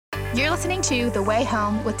You're listening to The Way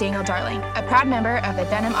Home with Daniel Darling, a proud member of the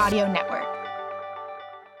Denim Audio Network.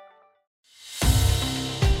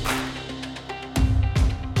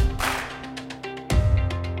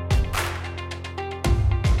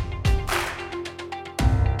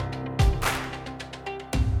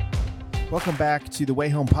 Welcome back to the Way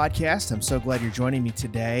Home podcast. I'm so glad you're joining me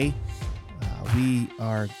today. We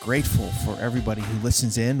are grateful for everybody who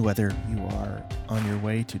listens in, whether you are on your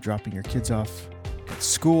way to dropping your kids off at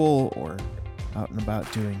school or out and about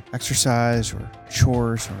doing exercise or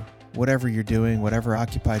chores or whatever you're doing, whatever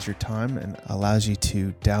occupies your time and allows you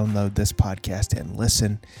to download this podcast and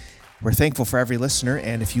listen. We're thankful for every listener,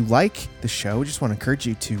 and if you like the show, we just want to encourage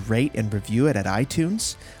you to rate and review it at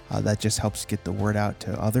iTunes. That just helps get the word out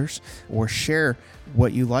to others, or share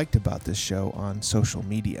what you liked about this show on social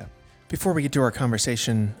media. Before we get to our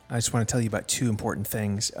conversation, I just want to tell you about two important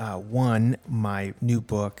things. One, my new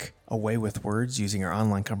book, Away with Words, Using Our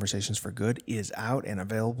Online Conversations for Good, is out and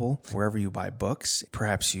available wherever you buy books.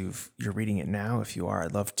 Perhaps you're reading it now. If you are,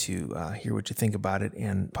 I'd love to hear what you think about it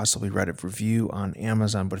and possibly write a review on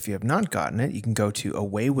Amazon. But if you have not gotten it, you can go to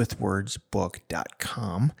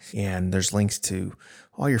awaywithwordsbook.com, and there's links to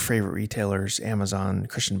all your favorite retailers: Amazon,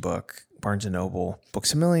 Christian Book, Barnes & Noble,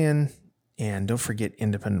 Books A Million, and don't forget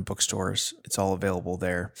independent bookstores. It's all available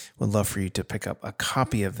there. Would love for you to pick up a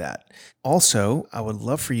copy of that. Also, I would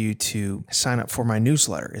love for you to sign up for my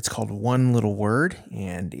newsletter. It's called One Little Word,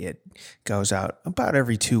 and it goes out about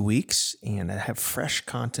every 2 weeks. And I have fresh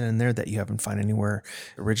content in there that you haven't found anywhere.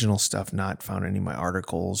 Original stuff, not found in any of my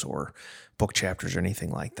articles or book chapters or anything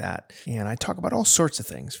like that. And I talk about all sorts of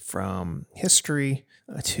things, from history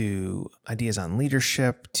to ideas on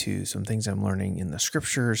leadership to some things I'm learning in the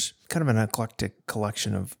scriptures. Kind of an eclectic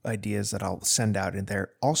collection of ideas that I'll send out in there.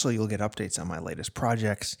 Also, you'll get updates on my latest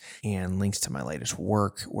projects and links to my latest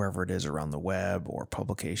work, wherever it is around the web or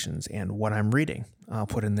publications, and what I'm reading. I'll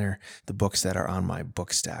put in there the books that are on my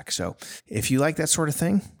book stack. So if you like that sort of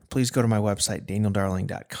thing, please go to my website,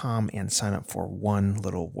 danieldarling.com, and sign up for One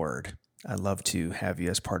Little Word. I'd love to have you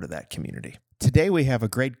as part of that community. Today we have a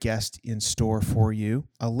great guest in store for you,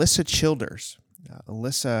 Alisa Childers.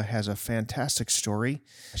 Alisa has a fantastic story.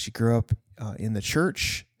 She grew up in the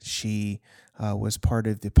church. She was part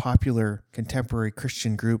of the popular contemporary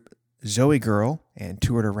Christian group Zoe Girl and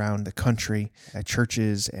toured around the country at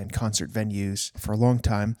churches and concert venues for a long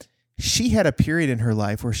time. She had a period in her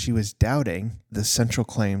life where she was doubting the central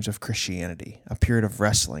claims of Christianity, a period of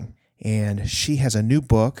wrestling. And she has a new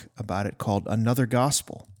book about it called Another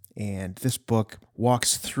Gospel. And this book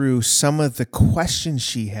walks through some of the questions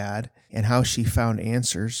she had and how she found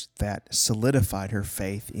answers that solidified her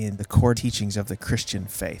faith in the core teachings of the Christian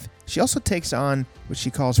faith. She also takes on what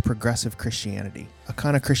she calls progressive Christianity, a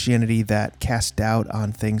kind of Christianity that casts doubt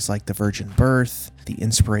on things like the virgin birth, the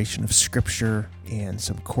inspiration of Scripture, and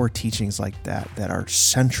some core teachings like that that are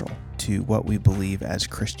central to what we believe as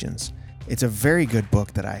Christians. It's a very good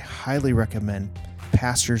book that I highly recommend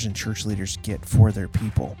pastors and church leaders get for their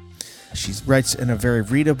people. She writes in a very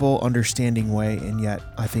readable, understanding way, and yet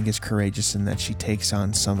I think is courageous in that she takes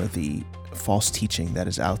on some of the false teaching that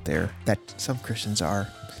is out there that some Christians are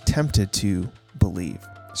tempted to believe.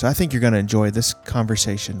 So I think you're going to enjoy this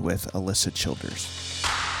conversation with Alisa Childers.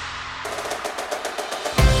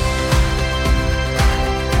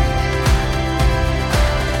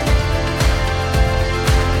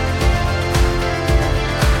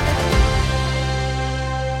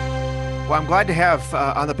 Well, I'm glad to have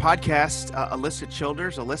on the podcast Alisa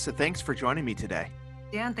Childers. Alisa, thanks for joining me today.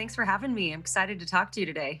 Dan, thanks for having me. I'm excited to talk to you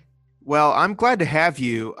today. Well, I'm glad to have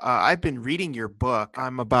you. I've been reading your book.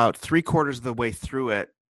 I'm about 3/4 of the way through it.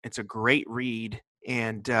 It's a great read.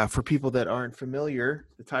 And for people that aren't familiar,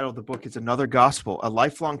 the title of the book is Another Gospel: A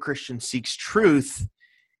Lifelong Christian Seeks Truth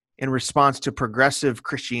in Response to Progressive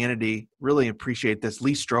Christianity. Really appreciate this.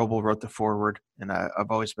 Lee Strobel wrote the foreword, and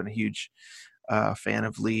I've always been a huge fan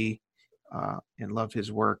of Lee. And love his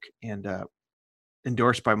work, and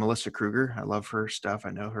endorsed by Melissa Kruger. I love her stuff.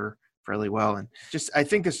 I know her fairly well. And I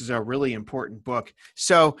think this is a really important book.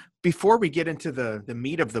 So before we get into the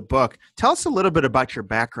meat of the book, tell us a little bit about your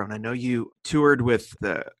background. I know you toured with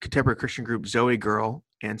the contemporary Christian group Zoe Girl.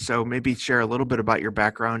 And so maybe share a little bit about your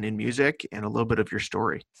background in music and a little bit of your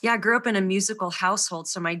story. Yeah, I grew up in a musical household.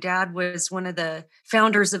 So my dad was one of the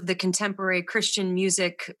founders of the contemporary Christian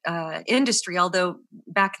music industry, although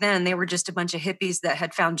back then they were just a bunch of hippies that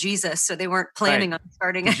had found Jesus. So they weren't planning on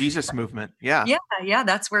starting the Jesus movement. Yeah. Yeah.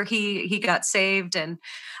 That's where he got saved, and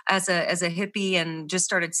as a hippie, and just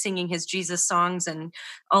started singing his Jesus songs, and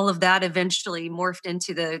all of that eventually morphed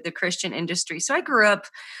into the Christian industry. So I grew up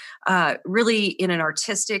really in an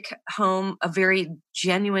artistic home, a very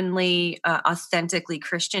genuinely, authentically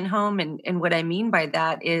Christian home. And what I mean by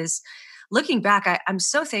that is, looking back, I'm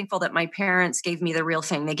so thankful that my parents gave me the real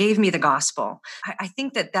thing. They gave me the gospel. I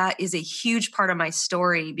think that that is a huge part of my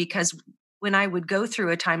story, because when I would go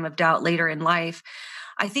through a time of doubt later in life,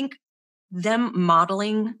 I think them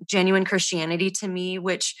modeling genuine Christianity to me,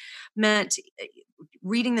 which meant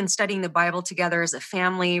reading and studying the Bible together as a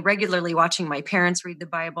family, regularly watching my parents read the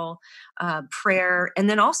Bible, prayer, and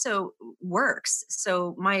then also works.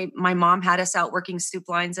 So my mom had us out working soup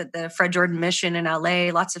lines at the Fred Jordan Mission in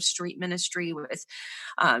LA, lots of street ministry with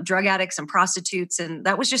drug addicts and prostitutes, and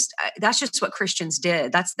that's just what Christians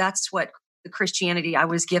did. That's what the Christianity I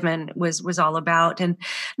was given was all about. And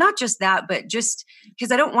not just that, but just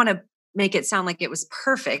because I don't want to make it sound like it was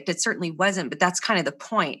perfect. It certainly wasn't, but that's kind of the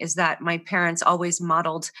point, is that my parents always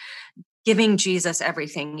modeled giving Jesus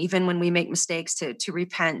everything, even when we make mistakes, to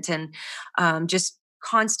repent, and just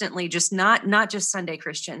constantly, just not just Sunday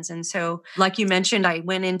Christians. And so, like you mentioned, I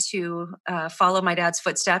went into follow my dad's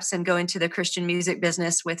footsteps and go into the Christian music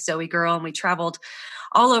business with Zoe Girl, and we traveled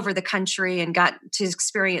all over the country and got to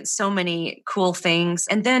experience so many cool things.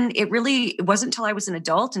 And then it wasn't until I was an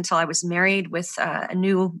adult, until I was married with a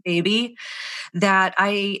new baby, that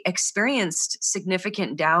I experienced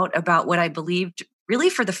significant doubt about what I believed, really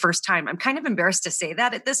for the first time. I'm kind of embarrassed to say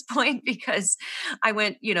that at this point, because I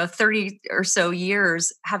went, 30 or so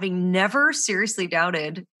years having never seriously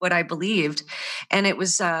doubted what I believed. And it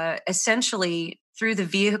was essentially through the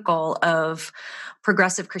vehicle of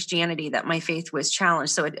progressive Christianity that my faith was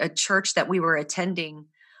challenged. So a church that we were attending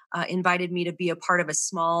invited me to be a part of a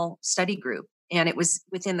small study group. And it was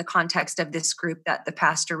within the context of this group that the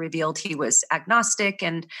pastor revealed he was agnostic,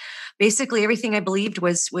 and basically everything I believed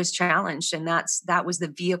was challenged. And that was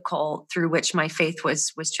the vehicle through which my faith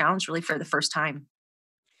was challenged, really for the first time.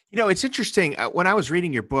 It's interesting. When I was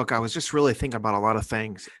reading your book, I was just really thinking about a lot of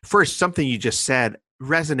things. First, something you just said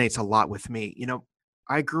resonates a lot with me.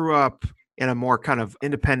 I grew up in a more kind of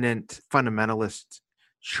independent fundamentalist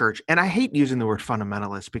church. And I hate using the word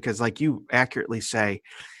fundamentalist because, like you accurately say,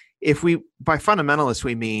 by fundamentalists,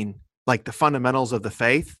 we mean like the fundamentals of the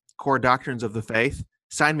faith, core doctrines of the faith.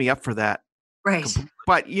 Sign me up for that. Right.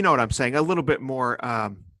 But you know what I'm saying? A little bit more,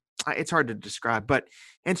 it's hard to describe.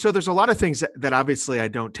 And so there's a lot of things that obviously I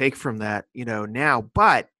don't take from that, now.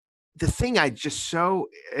 But the thing I just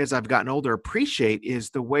as I've gotten older, appreciate is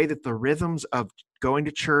the way that the rhythms of going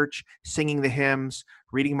to church, singing the hymns,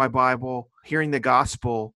 reading my Bible, hearing the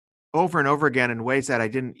gospel over and over again in ways that I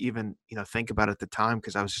didn't even, think about at the time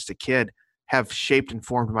because I was just a kid, have shaped and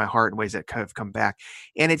formed my heart in ways that have come back.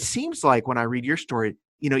 And it seems like when I read your story,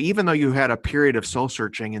 even though you had a period of soul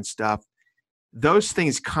searching and stuff, those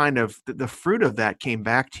things kind of, the fruit of that came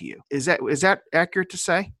back to you. Is that accurate to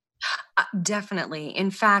say? Definitely.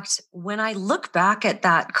 In fact, when I look back at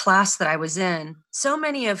that class that I was in, so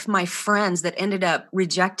many of my friends that ended up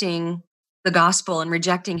rejecting the gospel and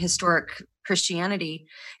rejecting historic Christianity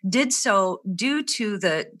did so due to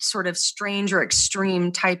the sort of strange or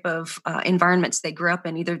extreme type of environments they grew up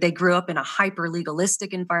in. Either they grew up in a hyper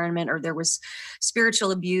legalistic environment, or there was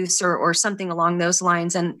spiritual abuse, or something along those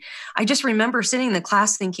lines. And I just remember sitting in the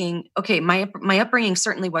class thinking, okay, my upbringing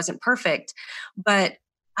certainly wasn't perfect, but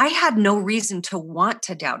I had no reason to want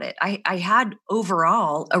to doubt it. I had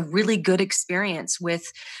overall a really good experience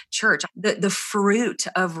with church. The fruit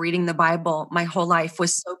of reading the Bible my whole life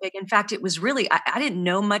was so big. In fact, it was really, I didn't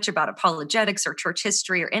know much about apologetics or church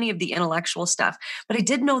history or any of the intellectual stuff, but I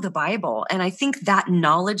did know the Bible. And I think that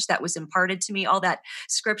knowledge that was imparted to me, all that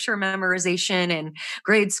scripture memorization in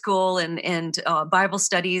grade school and Bible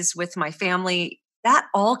studies with my family, that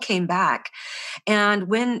all came back. And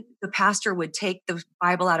when the pastor would take the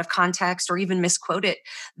Bible out of context or even misquote it,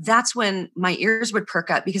 that's when my ears would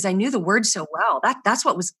perk up, because I knew the word so well. That's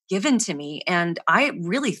what was given to me. And I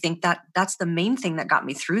really think that that's the main thing that got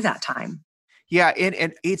me through that time. Yeah.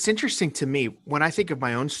 And it's interesting to me when I think of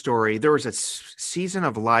my own story, there was a season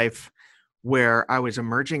of life where I was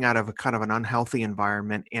emerging out of a kind of an unhealthy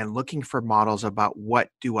environment and looking for models about what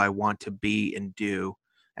do I want to be and do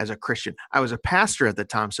as a Christian. I was a pastor at the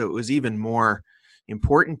time, so it was even more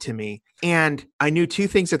important to me. And I knew two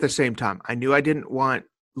things at the same time. I knew I didn't want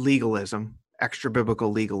legalism, extra biblical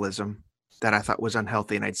legalism that I thought was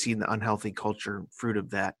unhealthy, and I'd seen the unhealthy culture fruit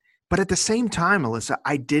of that. But at the same time, Alisa,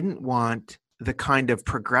 I didn't want the kind of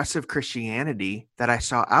progressive Christianity that I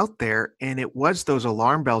saw out there. And it was those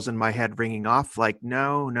alarm bells in my head ringing off like,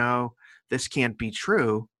 no, this can't be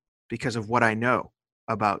true because of what I know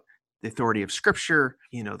about the authority of Scripture,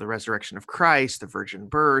 the resurrection of Christ, the virgin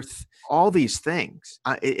birth, all these things.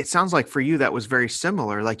 It sounds like for you that was very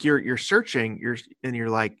similar. Like you're searching, you're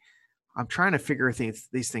like, I'm trying to figure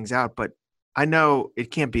these things out, but I know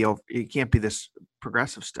it can't be this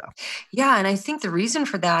progressive stuff. Yeah. And I think the reason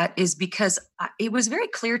for that is because it was very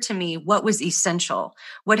clear to me what was essential,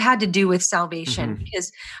 what had to do with salvation. Mhm.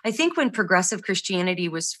 Because I think when progressive Christianity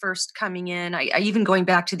was first coming in, I even going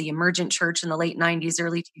back to the emergent church in the late 90s,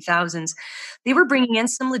 early 2000s, they were bringing in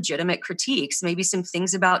some legitimate critiques, maybe some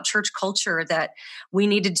things about church culture that we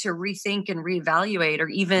needed to rethink and reevaluate, or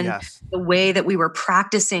even Yes. the way that we were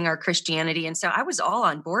practicing our Christianity. And so I was all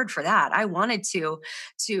on board for that. I wanted to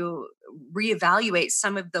reevaluate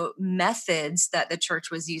some of the methods that the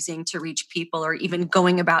church was using to reach people, or even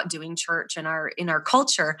going about doing church in our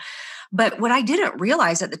culture. But what I didn't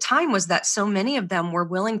realize at the time was that so many of them were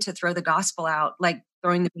willing to throw the gospel out, like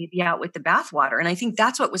throwing the baby out with the bathwater. And I think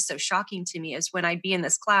that's what was so shocking to me, is when I'd be in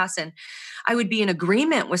this class and I would be in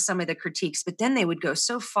agreement with some of the critiques, but then they would go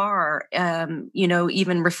so far,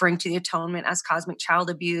 even referring to the atonement as cosmic child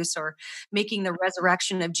abuse, or making the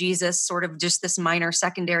resurrection of Jesus sort of just this minor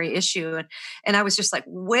secondary issue. And I was just like,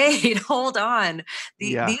 wait, hold on.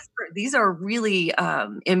 Yeah. These are really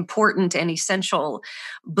important and essential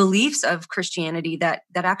beliefs of Christianity that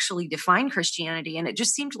actually define Christianity. And it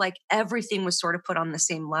just seemed like everything was sort of put on the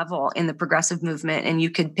same level in the progressive movement, and you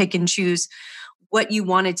could pick and choose what you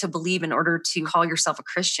wanted to believe in order to call yourself a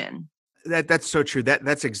Christian. That's so true.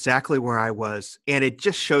 That's exactly where I was. And it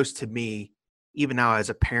just shows to me, even now as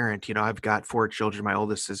a parent, I've got 4 children. My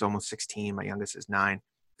oldest is almost 16. My youngest is 9.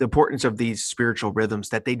 The importance of these spiritual rhythms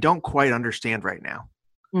that they don't quite understand right now,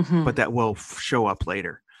 but that will show up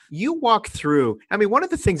later. You walk through, one of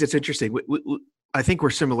the things that's interesting, I think we're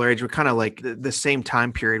similar age. We're kind of like the same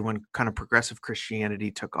time period when kind of progressive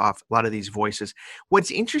Christianity took off, a lot of these voices.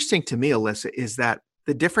 What's interesting to me, Alisa, is that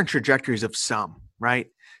the different trajectories of some, right?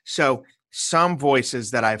 So some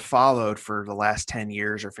voices that I've followed for the last 10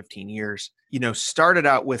 years or 15 years, started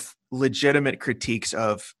out with legitimate critiques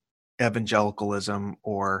of evangelicalism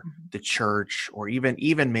or the church, or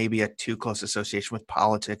even maybe a too close association with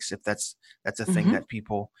politics, if that's a thing that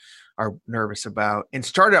people are nervous about, and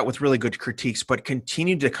started out with really good critiques, but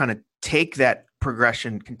continued to kind of take that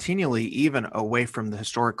progression continually, even away from the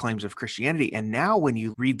historic claims of Christianity. And now when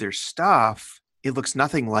you read their stuff, it looks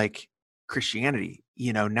nothing like Christianity.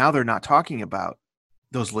 Now they're not talking about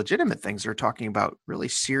those legitimate things. They're talking about really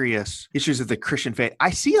serious issues of the Christian faith. I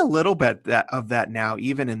see a little bit of that now,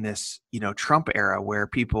 even in this, Trump era, where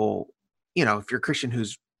people, if you're a Christian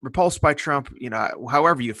who's repulsed by Trump,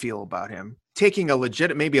 however you feel about him, taking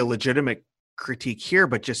maybe a legitimate critique here,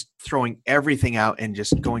 but just throwing everything out and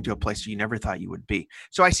just going to a place you never thought you would be.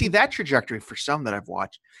 So I see that trajectory for some that I've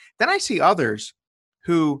watched. Then I see others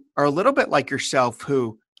who are a little bit like yourself,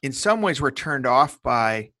 who in some ways were turned off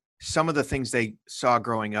by some of the things they saw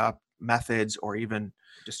growing up, methods, or even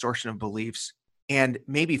distortion of beliefs, and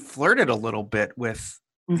maybe flirted a little bit with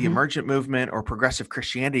the emergent movement or progressive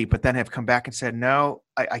Christianity, but then have come back and said, no,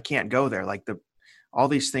 I can't go there. Like all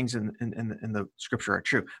these things in the Scripture are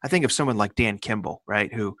true. I think of someone like Dan Kimball,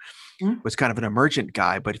 right, who was kind of an emergent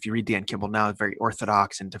guy, but if you read Dan Kimball now, very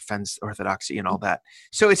orthodox and defends orthodoxy and all that.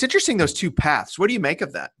 So it's interesting, those two paths. What do you make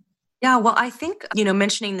of that? Yeah, well, I think,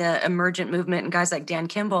 mentioning the emergent movement and guys like Dan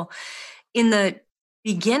Kimball, in the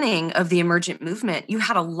beginning of the emergent movement, you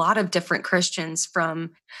had a lot of different Christians,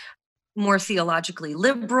 from more theologically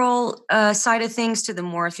liberal side of things to the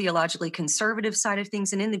more theologically conservative side of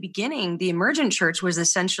things. And in the beginning, the emergent church was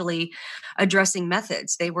essentially addressing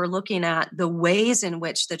methods. They were looking at the ways in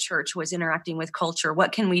which the church was interacting with culture.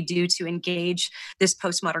 What can we do to engage this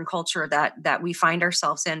postmodern culture that we find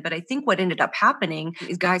ourselves in? But I think what ended up happening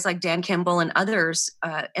is guys like Dan Kimball and others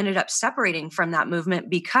ended up separating from that movement,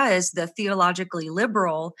 because the theologically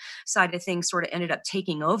liberal side of things sort of ended up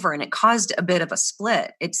taking over, and it caused a bit of a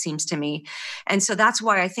split, it seems to me. And so that's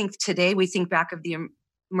why I think today we think back of the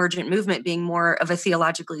emergent movement being more of a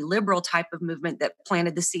theologically liberal type of movement that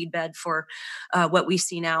planted the seedbed for what we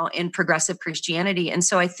see now in progressive Christianity. And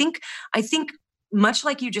so I think much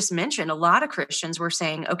like you just mentioned, a lot of Christians were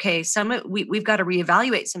saying, okay, we've got to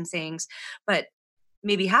reevaluate some things, but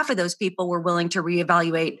maybe half of those people were willing to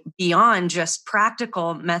reevaluate beyond just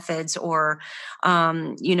practical methods or,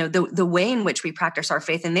 the way in which we practice our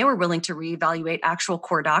faith. And they were willing to reevaluate actual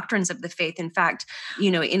core doctrines of the faith. In fact,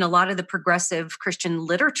 in a lot of the progressive Christian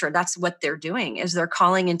literature, that's what they're doing, is they're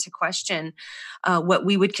calling into question what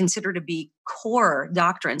we would consider to be core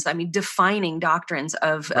doctrines. Defining doctrines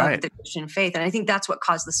of the Christian faith. And I think that's what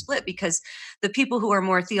caused the split, because the people who are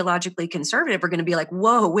more theologically conservative are going to be like,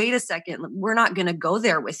 whoa, wait a second, we're not going to go go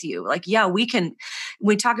there with you. Like, yeah, we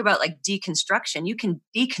talk about like deconstruction. You can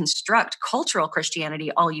deconstruct cultural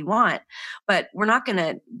Christianity all you want, but we're not going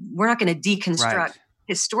to deconstruct Right.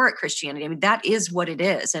 historic Christianity. I mean, that is what it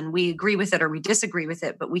is. And we agree with it or we disagree with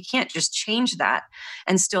it, but we can't just change that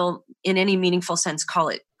and still in any meaningful sense call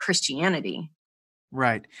it Christianity.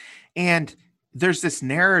 Right. And there's this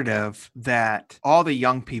narrative that all the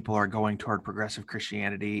young people are going toward progressive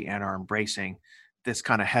Christianity and are embracing this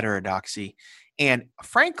kind of heterodoxy. And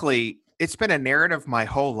frankly, it's been a narrative my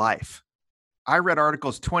whole life. I read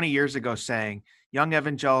articles 20 years ago saying young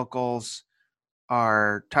evangelicals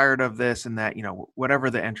are tired of this and that, whatever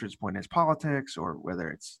the entrance point is, politics or whether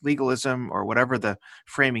it's legalism or whatever the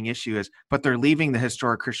framing issue is, but they're leaving the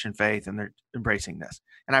historic Christian faith and they're embracing this.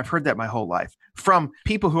 And I've heard that my whole life from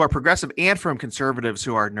people who are progressive and from conservatives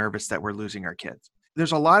who are nervous that we're losing our kids.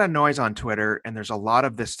 There's a lot of noise on Twitter and there's a lot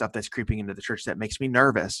of this stuff that's creeping into the church that makes me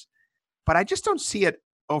nervous, but I just don't see it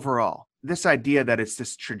overall. This idea that it's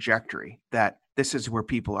this trajectory, that this is where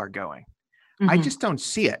people are going. I just don't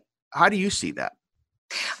see it. How do you see that?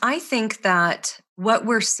 I think that what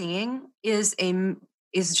we're seeing is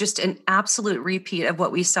just an absolute repeat of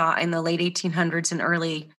what we saw in the late 1800s and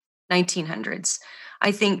early 1900s.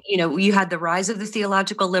 I think, you had the rise of the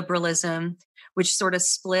theological liberalism, which sort of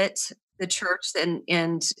split the church,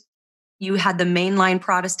 and you had the mainline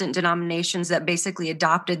Protestant denominations that basically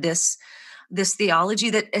adopted this theology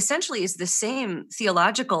that essentially is the same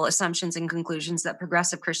theological assumptions and conclusions that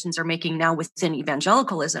progressive Christians are making now within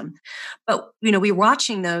evangelicalism. But, we're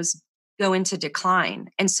watching those go into decline.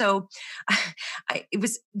 And so it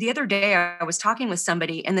was the other day I was talking with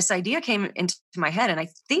somebody and this idea came into my head, and I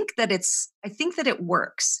think that it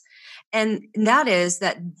works. And that is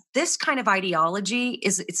that this kind of ideology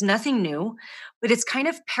it's nothing new, but it's kind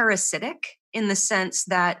of parasitic in the sense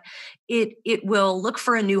that it will look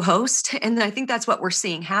for a new host. And I think that's what we're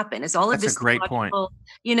seeing happen is all of this. That's a great point.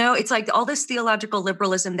 It's like all this theological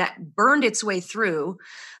liberalism that burned its way through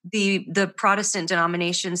the Protestant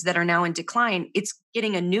denominations that are now in decline. It's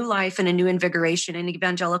getting a new life and a new invigoration in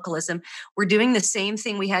evangelicalism. We're doing the same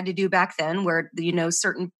thing we had to do back then where,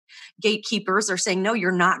 certain gatekeepers are saying, no,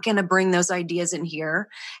 you're not going to bring those ideas in here.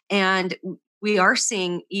 And we are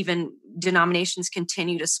seeing even denominations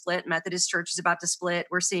continue to split. Methodist Church is about to split.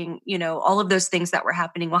 We're seeing, all of those things that were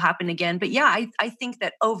happening will happen again. But yeah, I think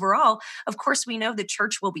that overall, of course, we know the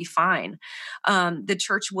church will be fine. The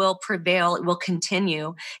church will prevail. It will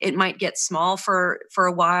continue. It might get small for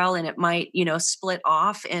a while and it might, split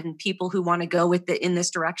off, and people who want to go with it in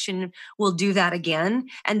this direction will do that again.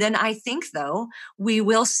 And then I think, though, we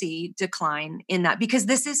will see decline in that because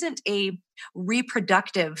this isn't a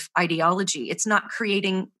reproductive ideology. It's not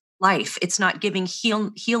creating life. It's not giving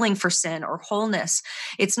healing for sin or wholeness.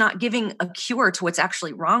 It's not giving a cure to what's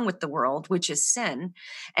actually wrong with the world, which is sin.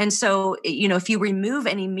 And so, if you remove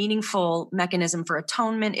any meaningful mechanism for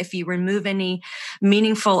atonement, if you remove any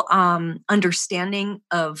meaningful understanding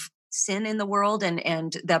of sin in the world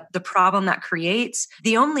and the problem that creates,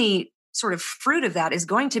 the only sort of fruit of that is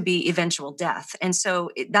going to be eventual death. And so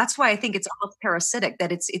that's why I think it's almost parasitic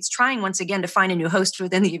that it's trying once again to find a new host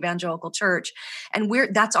within the evangelical church. And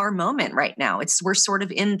that's our moment right now. We're sort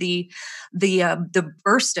of in the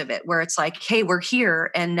burst of it where it's like, hey, we're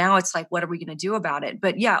here. And now it's like, what are we going to do about it?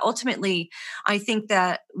 But yeah, ultimately, I think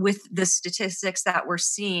that with the statistics that we're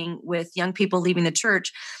seeing with young people leaving the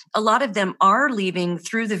church, a lot of them are leaving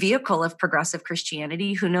through the vehicle of progressive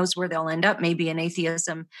Christianity. Who knows where they'll end up? Maybe in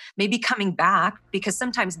atheism, maybe coming back, because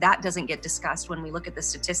sometimes that doesn't get discussed when we look at the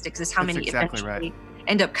statistics, is how many eventually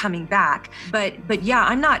end up coming back. But yeah,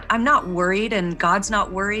 I'm not worried, and God's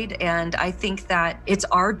not worried. And I think that it's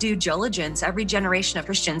our due diligence. Every generation of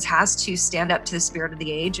Christians has to stand up to the spirit of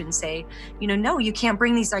the age and say, no, you can't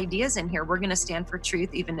bring these ideas in here. We're going to stand for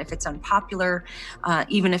truth, even if it's unpopular,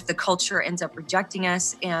 even if the culture ends up rejecting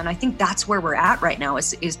us. And I think that's where we're at right now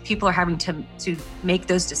is people are having to make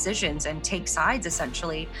those decisions and take sides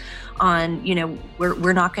essentially on,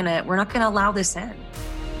 we're not going to allow this in.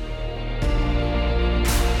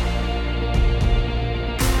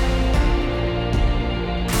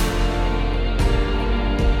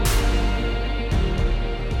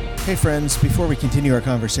 Hey friends, before we continue our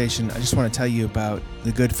conversation, I just want to tell you about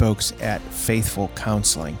the good folks at Faithful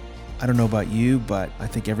Counseling. I don't know about you, but I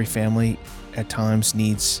think every family at times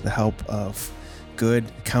needs the help of good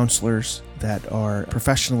counselors that are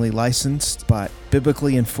professionally licensed, but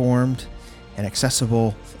biblically informed and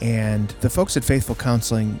accessible. And the folks at Faithful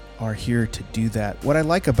Counseling are here to do that. What I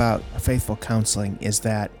like about Faithful Counseling is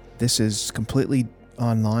that this is completely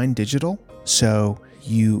online, digital. So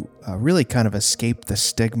you really kind of escape the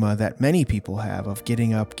stigma that many people have of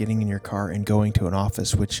getting up, getting in your car, and going to an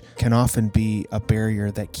office, which can often be a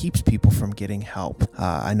barrier that keeps people from getting help.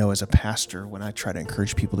 I know as a pastor, when I try to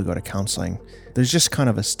encourage people to go to counseling, there's just kind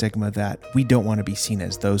of a stigma that we don't want to be seen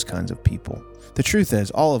as those kinds of people. The truth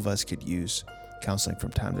is, all of us could use counseling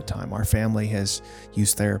from time to time. Our family has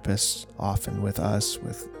used therapists often with us,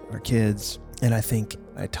 with our kids. And I think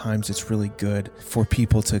at times it's really good for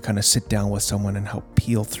people to kind of sit down with someone and help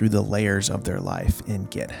peel through the layers of their life and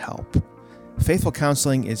get help. Faithful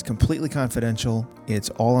Counseling is completely confidential. It's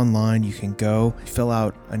all online. You can go fill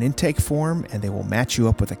out an intake form and they will match you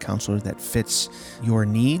up with a counselor that fits your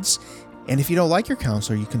needs. And if you don't like your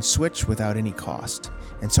counselor, you can switch without any cost.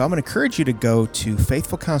 And so I'm going to encourage you to go to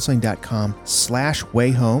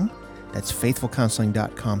faithfulcounseling.com/wayhome. That's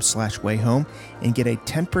faithfulcounseling.com/wayhome and get a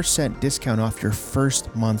 10% discount off your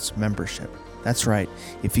first month's membership. That's right.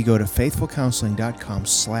 If you go to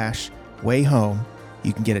faithfulcounseling.com/wayhome,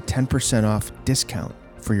 you can get a 10% off discount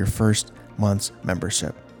for your first month's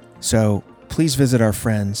membership. So please visit our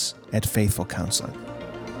friends at Faithful Counseling.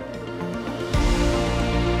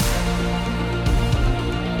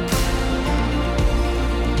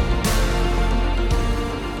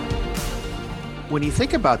 When you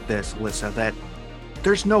think about this, Alisa, that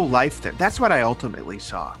there's no life there. That's what I ultimately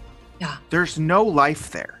saw. Yeah. There's no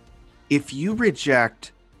life there. If you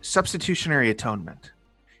reject substitutionary atonement,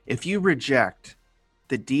 if you reject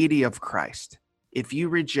the deity of Christ, if you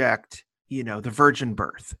reject, the virgin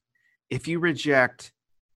birth, if you reject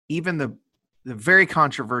even the very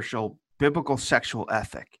controversial biblical sexual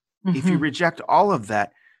ethic, if you reject all of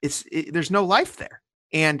that, there's no life there.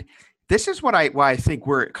 And this is why I think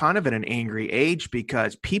we're kind of in an angry age,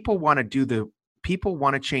 because people want to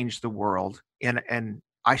change the world. And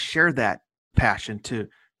I share that passion to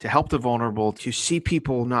help the vulnerable, to see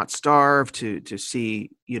people not starve, to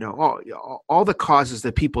see, all the causes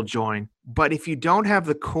that people join. But if you don't have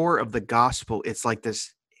the core of the gospel, it's like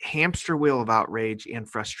this hamster wheel of outrage and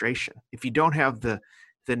frustration. If you don't have the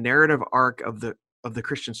narrative arc of the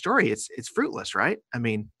Christian story, it's fruitless, right? I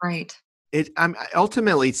mean, right.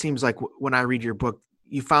 Ultimately, it seems like when I read your book,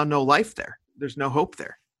 you found no life there. There's no hope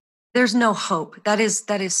there. There's no hope. That is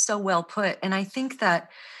so well put. And I think that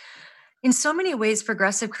in so many ways,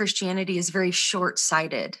 progressive Christianity is very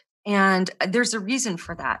short-sighted. And there's a reason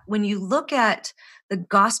for that. When you look at the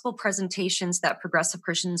gospel presentations that progressive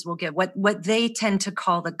Christians will give, what they tend to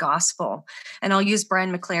call the gospel. And I'll use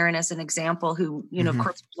Brian McLaren as an example, who, of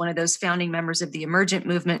course, one of those founding members of the emergent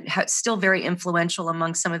movement, still very influential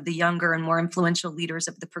among some of the younger and more influential leaders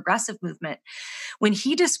of the progressive movement. When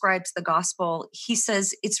he describes the gospel, he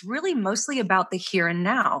says it's really mostly about the here and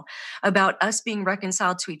now, about us being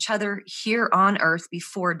reconciled to each other here on earth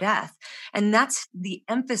before death. And that's the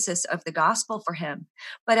emphasis of the gospel for him.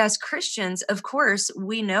 But as Christians, of course,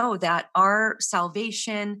 we know that our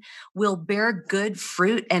salvation will bear good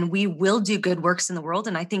fruit and we will do good works in the world.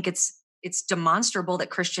 And I think it's demonstrable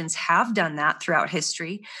that Christians have done that throughout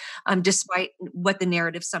history, despite what the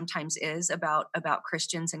narrative sometimes is about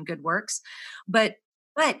Christians and good works. But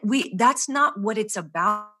that's not what it's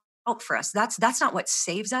about for us. That's not what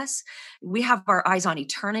saves us. We have our eyes on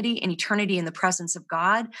eternity, and eternity in the presence of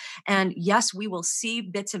God. And yes, we will see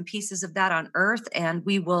bits and pieces of that on earth, and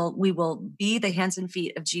we will be the hands and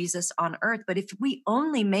feet of Jesus on earth. But if we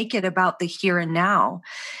only make it about the here and now,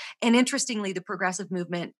 and interestingly, the progressive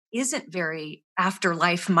movement isn't very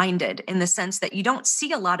afterlife minded, in the sense that you don't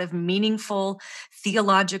see a lot of meaningful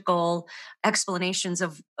theological explanations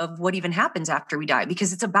of what even happens after we die,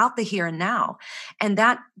 because it's about the here and now. And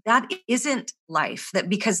that isn't life,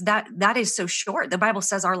 because that is so short. The Bible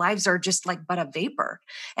says our lives are just like but a vapor,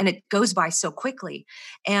 and it goes by so quickly.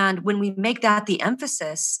 And when we make that the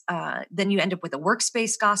emphasis, then you end up with a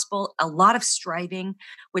works-based gospel, a lot of striving,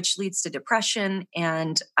 which leads to depression,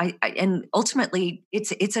 and ultimately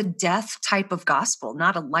it's a death type of gospel,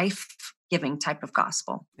 not a life-giving type of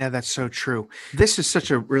gospel. Yeah, that's so true. This is such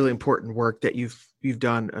a really important work that you've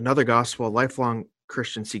done. Another Gospel, a lifelong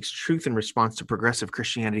Christian seeks truth in response to progressive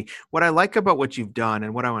Christianity. What I like about what you've done,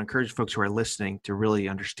 and what I want to encourage folks who are listening to really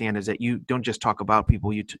understand, is that you don't just talk about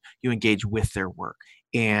people, you engage with their work,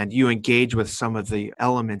 and you engage with some of the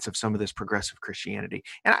elements of some of this progressive Christianity.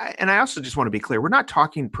 And I also just want to be clear, we're not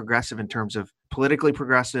talking progressive in terms of politically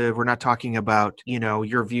progressive. We're not talking about,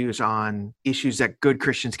 your views on issues that good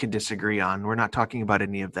Christians can disagree on. We're not talking about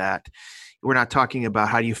any of that. We're not talking about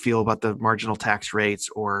how do you feel about the marginal tax rates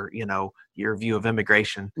or, your view of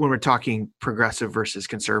immigration. When we're talking progressive versus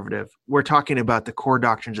conservative, we're talking about the core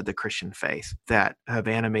doctrines of the Christian faith that have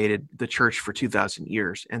animated the church for 2,000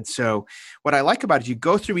 years. And so what I like about it is you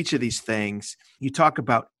go through each of these things, you talk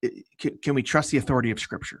about, can we trust the authority of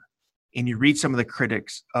Scripture? And you read some of the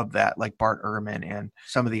critics of that, like Bart Ehrman and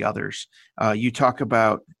some of the others. You talk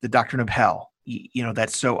about the doctrine of hell,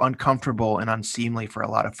 that's so uncomfortable and unseemly for a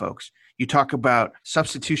lot of folks. You talk about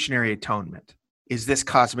substitutionary atonement. Is this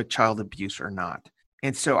cosmic child abuse or not?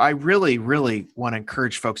 And so I really, really want to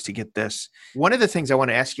encourage folks to get this. One of the things I want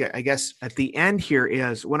to ask you, I guess, at the end here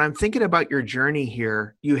is when I'm thinking about your journey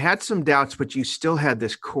here, you had some doubts, but you still had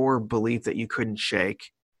this core belief that you couldn't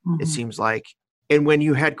shake, it seems like. And when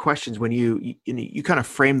you had questions, when you kind of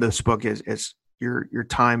framed this book as your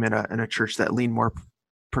time in a church that leaned more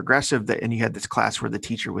progressive, and you had this class where the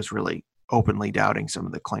teacher was really openly doubting some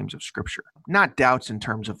of the claims of Scripture. Not doubts in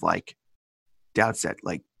terms of like doubts that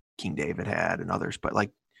like King David had and others, but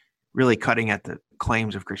like really cutting at the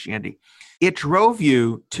claims of Christianity. It drove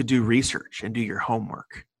you to do research and do your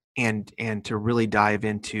homework and to really dive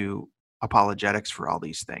into apologetics for all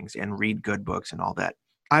these things and read good books and all that.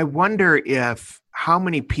 I wonder how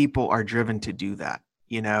many people are driven to do that.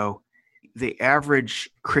 The average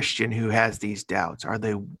Christian who has these doubts, are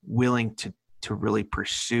they willing to really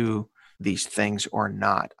pursue these things or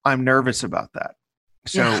not? I'm nervous about that.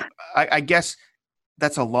 So yeah. I guess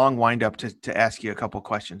that's a long wind up to ask you a couple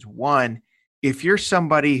questions. One, if you're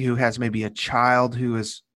somebody who has maybe a child who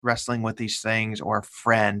is wrestling with these things or a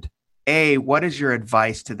friend, A, what is your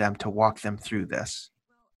advice to them to walk them through this?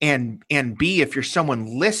 And B, if you're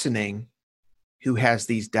someone listening who has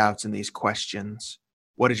these doubts and these questions,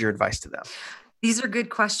 what is your advice to them? These are good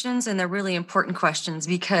questions, and they're really important questions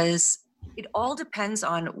because it all depends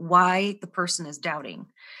on why the person is doubting.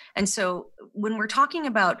 And so when we're talking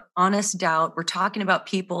about honest doubt, we're talking about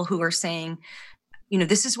people who are saying,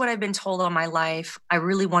 this is what I've been told all my life. I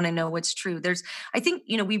really want to know what's true. I think,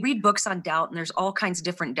 we read books on doubt and there's all kinds of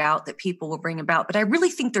different doubt that people will bring about. But I really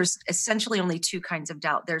think there's essentially only two kinds of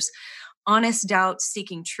doubt. There's honest doubt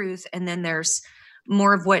seeking truth. And then there's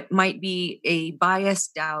more of what might be a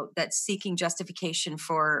biased doubt that's seeking justification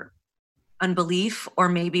for unbelief or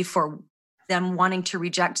maybe for them wanting to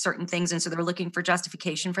reject certain things. And so they're looking for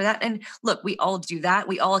justification for that. And look, we all do that.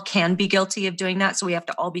 We all can be guilty of doing that. So we have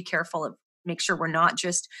to all be careful of make sure we're not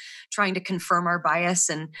just trying to confirm our bias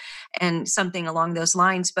and something along those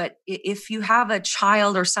lines. But if you have a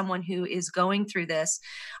child or someone who is going through this,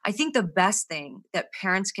 I think the best thing that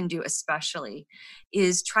parents can do especially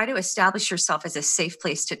is try to establish yourself as a safe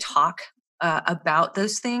place to talk about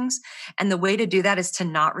those things. And the way to do that is to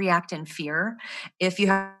not react in fear. If you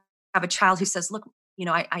have a child who says, look,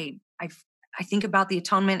 I think about the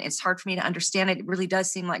atonement. It's hard for me to understand it. It really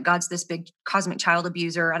does seem like God's this big cosmic child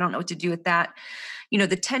abuser. I don't know what to do with that.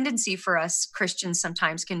 The tendency for us Christians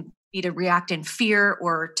sometimes can be to react in fear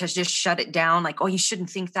or to just shut it down. Like, oh, you shouldn't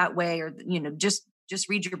think that way. Or, just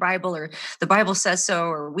read your Bible or the Bible says so,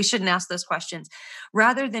 or we shouldn't ask those questions.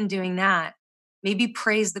 Rather than doing that, maybe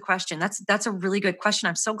praise the question. That's a really good question.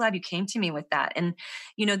 I'm so glad you came to me with that. And,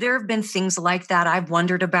 there have been things like that I've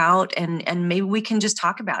wondered about, and maybe we can just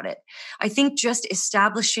talk about it. I think just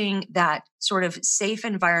establishing that sort of safe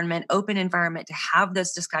environment, open environment to have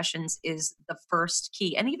those discussions is the first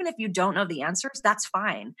key. And even if you don't know the answers, that's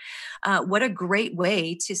fine. What a great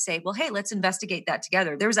way to say, well, hey, let's investigate that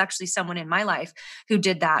together. There was actually someone in my life who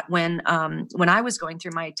did that when I was going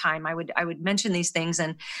through my time. I would mention these things,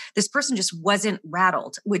 and this person just wasn't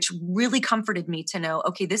rattled, which really comforted me to know,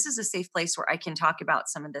 okay, this is a safe place where I can talk about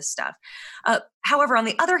some of this stuff. However, on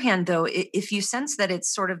the other hand, though, if you sense that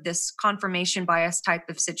it's sort of this confirmation bias type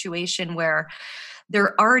of situation where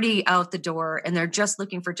they're already out the door and they're just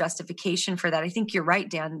looking for justification for that, I think you're right,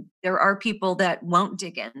 Dan. There are people that won't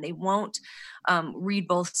dig in. They won't read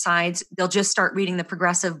both sides. They'll just start reading the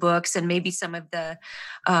progressive books, and maybe some of the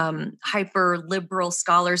hyper liberal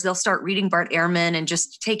scholars, they'll start reading Bart Ehrman and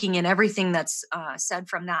just taking in everything that's said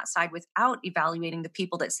from that side without evaluating the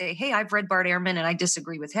people that say, hey, I've read Bart Ehrman and I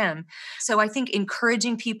disagree with him. So I think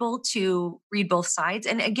encouraging people to read both sides,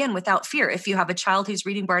 and again, without fear. If you have a child who's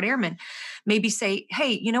reading Bart Ehrman, maybe say,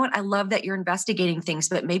 hey, you know what? I love that you're investigating things,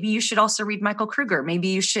 but maybe you should also read Michael Kruger. Maybe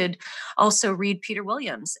you should also read Peter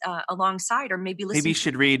Williams alongside, or maybe listen. Maybe you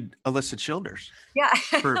should read Alisa Childers. Yeah.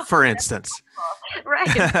 For instance.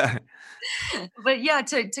 Right. But yeah,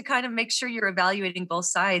 to kind of make sure you're evaluating both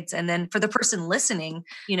sides. And then for the person listening,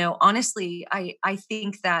 honestly, I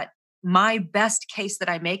think that my best case that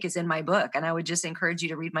I make is in my book. And I would just encourage you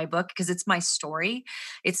to read my book because it's my story.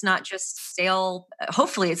 It's not just stale,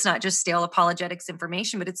 hopefully it's not just stale apologetics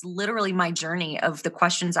information, but it's literally my journey of the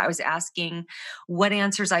questions I was asking, what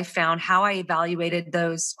answers I found, how I evaluated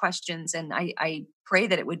those questions. And I pray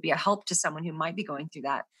that it would be a help to someone who might be going through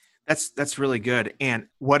that. That's really good. And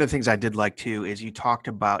one of the things I did like too is you talked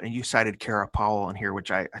about, and you cited Kara Powell in here,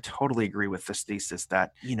 which I totally agree with this thesis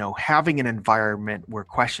that, having an environment where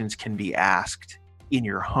questions can be asked in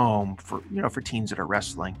your home for teens that are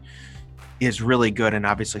wrestling is really good. And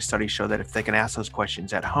obviously studies show that if they can ask those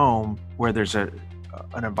questions at home where there's an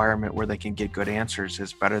environment where they can get good answers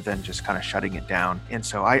is better than just kind of shutting it down. And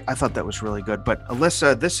so I thought that was really good. But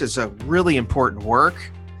Alisa, this is a really important work.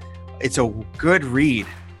 It's a good read.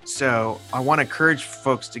 So I want to encourage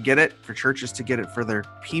folks to get it, for churches to get it for their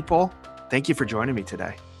people. Thank you for joining me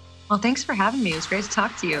today. Well, thanks for having me. It was great to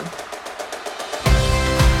talk to you.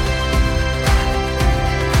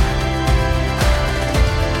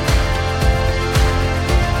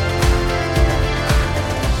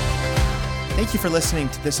 Thank you for listening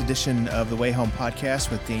to this edition of the Way Home podcast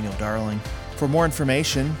with Daniel Darling. For more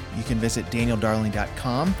information, you can visit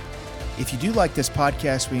danieldarling.com. If you do like this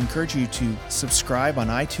podcast, we encourage you to subscribe on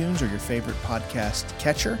iTunes or your favorite podcast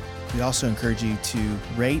catcher. We also encourage you to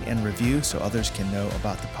rate and review so others can know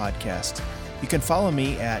about the podcast. You can follow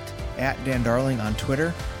me at Dan Darling on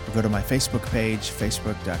Twitter, or go to my Facebook page,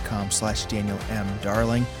 facebook.com/Daniel M.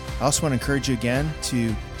 Darling. I also want to encourage you again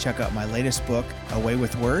to check out my latest book, Away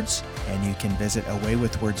with Words, and you can visit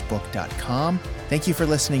awaywithwordsbook.com. Thank you for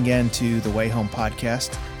listening again to the Way Home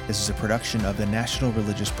podcast. This is a production of the National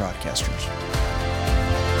Religious Broadcasters.